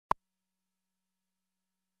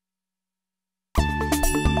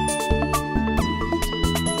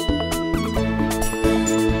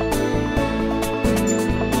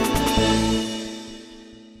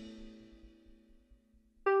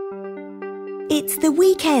It's the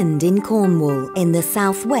weekend in Cornwall in the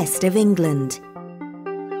southwest of England.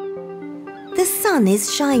 The sun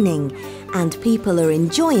is shining and people are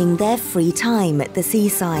enjoying their free time at the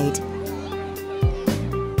seaside.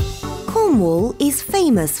 Cornwall is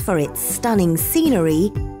famous for its stunning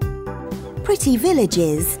scenery, pretty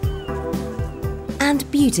villages and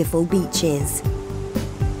beautiful beaches.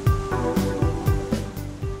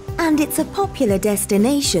 And it's a popular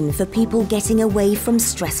destination for people getting away from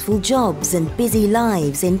stressful jobs and busy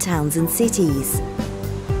lives in towns and cities.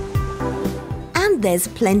 And there's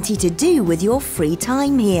plenty to do with your free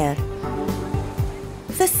time here.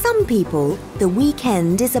 For some people, the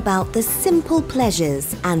weekend is about the simple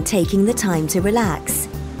pleasures and taking the time to relax.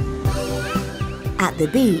 At the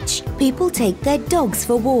beach, people take their dogs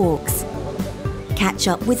for walks, catch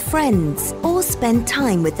up with friends, or spend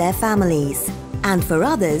time with their families. And for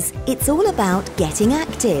others, it's all about getting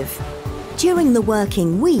active. During the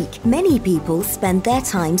working week, many people spend their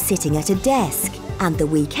time sitting at a desk, and the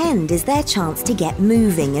weekend is their chance to get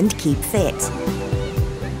moving and keep fit.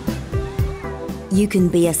 You can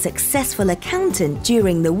be a successful accountant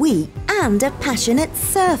during the week and a passionate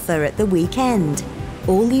surfer at the weekend.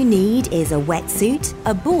 All you need is a wetsuit,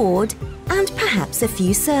 a board, and perhaps a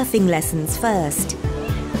few surfing lessons first.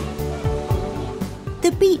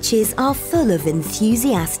 The beaches are full of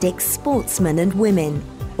enthusiastic sportsmen and women.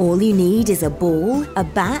 All you need is a ball, a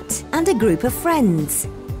bat, and a group of friends.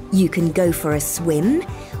 You can go for a swim,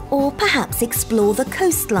 or perhaps explore the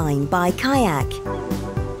coastline by kayak.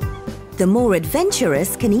 The more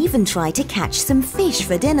adventurous can even try to catch some fish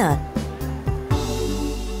for dinner.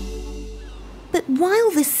 But while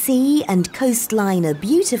the sea and coastline are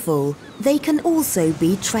beautiful, they can also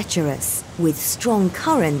be treacherous, with strong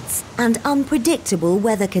currents and unpredictable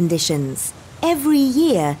weather conditions. Every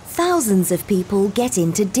year, thousands of people get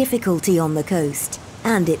into difficulty on the coast,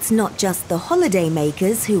 and it's not just the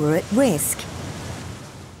holidaymakers who are at risk.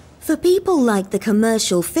 For people like the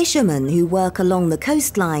commercial fishermen who work along the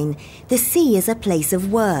coastline, the sea is a place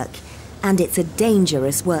of work, and it's a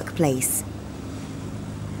dangerous workplace.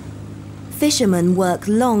 Fishermen work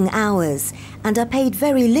long hours and are paid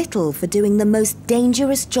very little for doing the most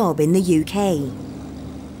dangerous job in the UK.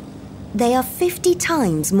 They are 50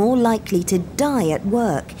 times more likely to die at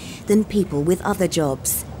work than people with other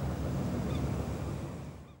jobs.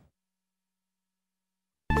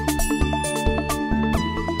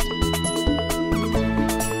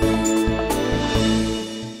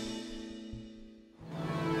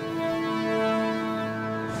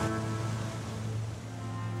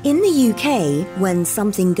 In the UK, when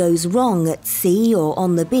something goes wrong at sea or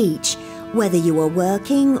on the beach, whether you are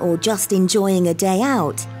working or just enjoying a day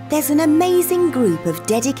out, there's an amazing group of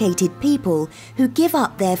dedicated people who give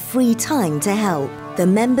up their free time to help. The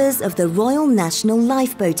members of the Royal National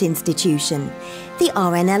Lifeboat Institution, the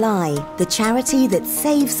RNLI, the charity that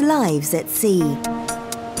saves lives at sea.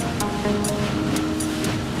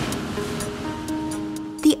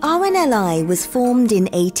 The RNLI was formed in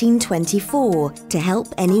 1824 to help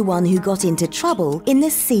anyone who got into trouble in the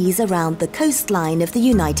seas around the coastline of the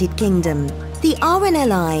United Kingdom. The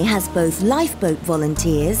RNLI has both lifeboat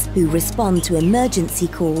volunteers who respond to emergency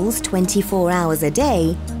calls 24 hours a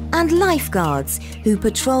day and lifeguards who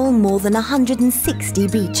patrol more than 160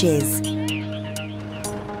 beaches.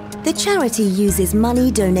 The charity uses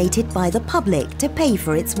money donated by the public to pay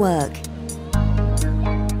for its work.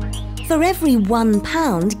 For every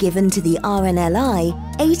 £1 given to the RNLI,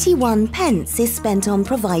 81 pence is spent on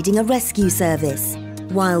providing a rescue service,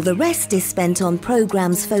 while the rest is spent on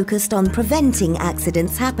programmes focused on preventing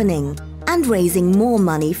accidents happening and raising more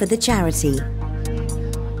money for the charity.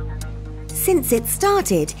 Since it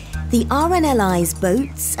started, the RNLI's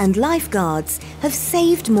boats and lifeguards have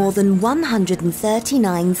saved more than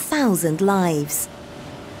 139,000 lives.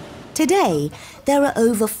 Today, there are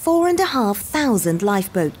over 4,500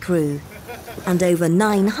 lifeboat crew and over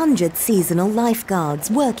 900 seasonal lifeguards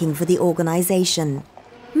working for the organisation.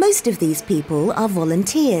 Most of these people are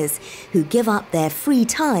volunteers who give up their free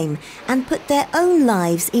time and put their own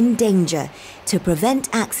lives in danger to prevent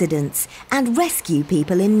accidents and rescue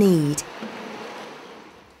people in need.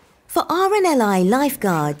 For RNLI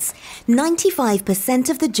lifeguards, 95%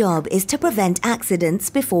 of the job is to prevent accidents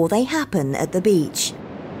before they happen at the beach.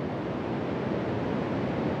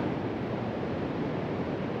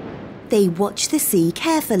 They watch the sea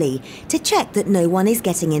carefully to check that no one is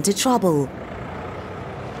getting into trouble.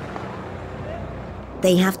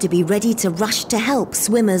 They have to be ready to rush to help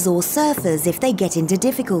swimmers or surfers if they get into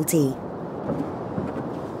difficulty.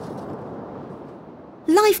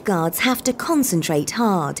 Lifeguards have to concentrate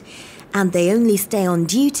hard and they only stay on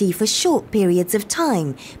duty for short periods of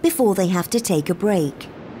time before they have to take a break.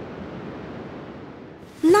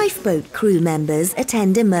 Lifeboat crew members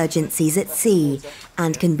attend emergencies at sea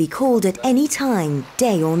and can be called at any time,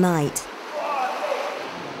 day or night.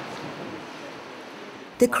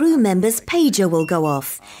 The crew member's pager will go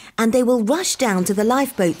off and they will rush down to the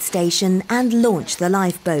lifeboat station and launch the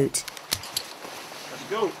lifeboat. Let's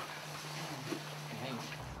go.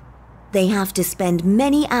 They have to spend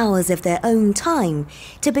many hours of their own time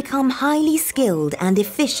to become highly skilled and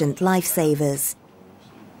efficient lifesavers.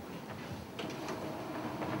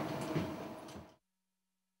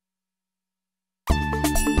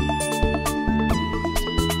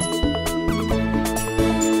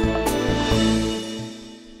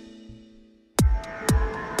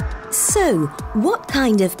 So, what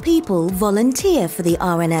kind of people volunteer for the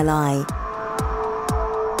RNLI?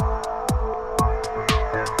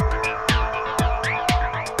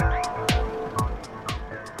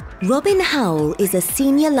 Robin Howell is a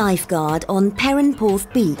senior lifeguard on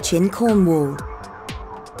Perranporth Beach in Cornwall.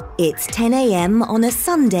 It's 10 a.m. on a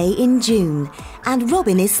Sunday in June, and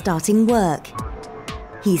Robin is starting work.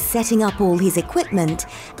 He's setting up all his equipment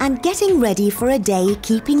and getting ready for a day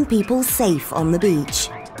keeping people safe on the beach.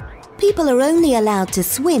 People are only allowed to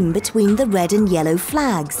swim between the red and yellow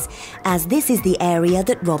flags, as this is the area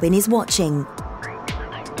that Robin is watching.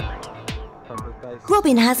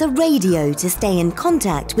 Robin has a radio to stay in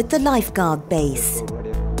contact with the lifeguard base.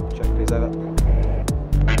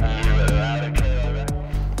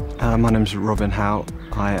 My name's Robin Howell.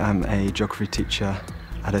 I am a geography teacher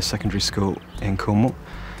at a secondary school in Cornwall.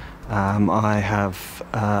 I have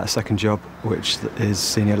a second job, which is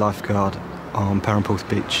senior lifeguard on Perranporth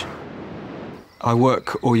Beach. I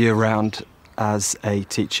work all year round as a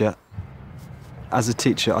teacher. As a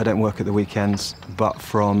teacher, I don't work at the weekends, but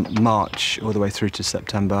from March all the way through to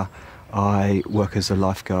September, I work as a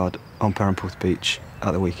lifeguard on Perranporth Beach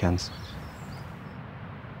at the weekends.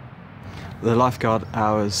 The lifeguard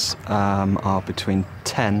hours are between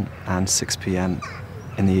 10 and 6 p.m.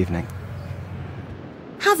 in the evening.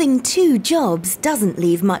 Having two jobs doesn't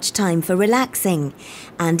leave much time for relaxing,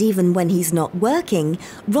 and even when he's not working,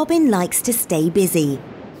 Robin likes to stay busy.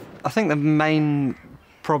 I think the main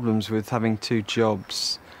problems with having two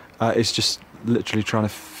jobs is just literally trying to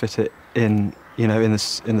fit it in, in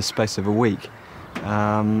the space of a week.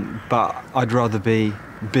 But I'd rather be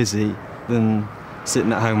busy than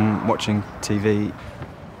sitting at home watching TV.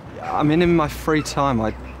 I mean, in my free time,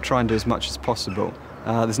 I try and do as much as possible.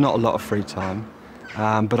 There's not a lot of free time.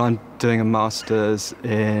 But I'm doing a master's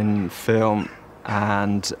in film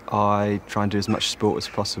and I try and do as much sport as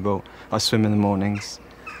possible. I swim in the mornings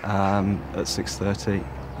at 6:30,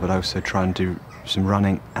 but I also try and do some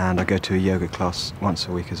running and I go to a yoga class once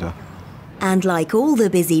a week as well. And like all the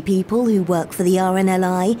busy people who work for the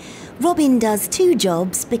RNLI, Robin does two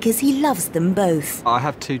jobs because he loves them both. I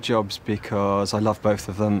have two jobs because I love both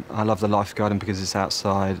of them. I love the lifeguarding because it's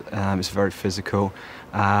outside, it's very physical,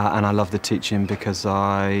 and I love the teaching because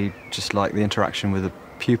I just like the interaction with the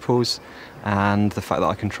pupils and the fact that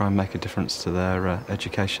I can try and make a difference to their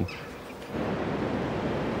education.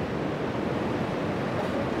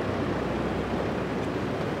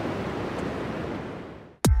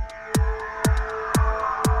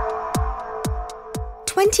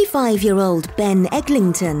 "25-year-old Ben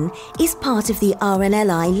Eglinton is part of the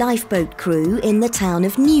RNLI lifeboat crew in the town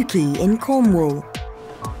of Newquay in Cornwall.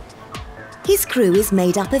 His crew is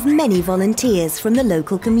made up of many volunteers from the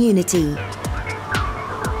local community.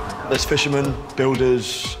 There's fishermen,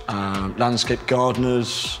 builders, landscape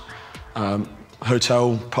gardeners,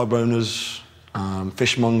 hotel, pub owners,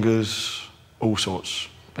 fishmongers, all sorts,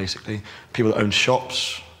 basically. People that own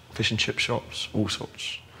shops, fish and chip shops, all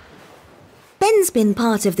sorts. Ben's been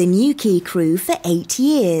part of the Newquay crew for 8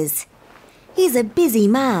 years. He's a busy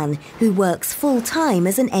man who works full-time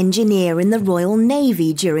as an engineer in the Royal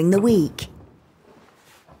Navy during the week.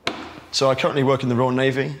 So I currently work in the Royal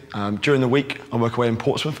Navy. During the week, I work away in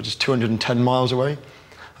Portsmouth, which is 210 miles away.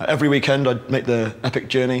 Every weekend, I make the epic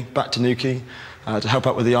journey back to Newquay to help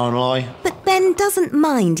out with the RNLI. But Ben doesn't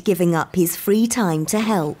mind giving up his free time to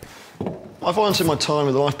help. I volunteer my time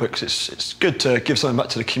with the lifeboat because it's good to give something back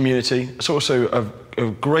to the community. It's also a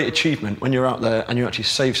great achievement when you're out there and you actually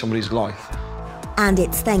save somebody's life. And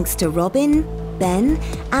it's thanks to Robin, Ben,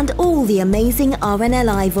 and all the amazing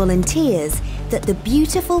RNLI volunteers that the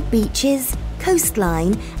beautiful beaches,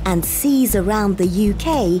 coastline, and seas around the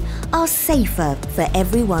UK are safer for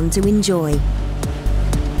everyone to enjoy.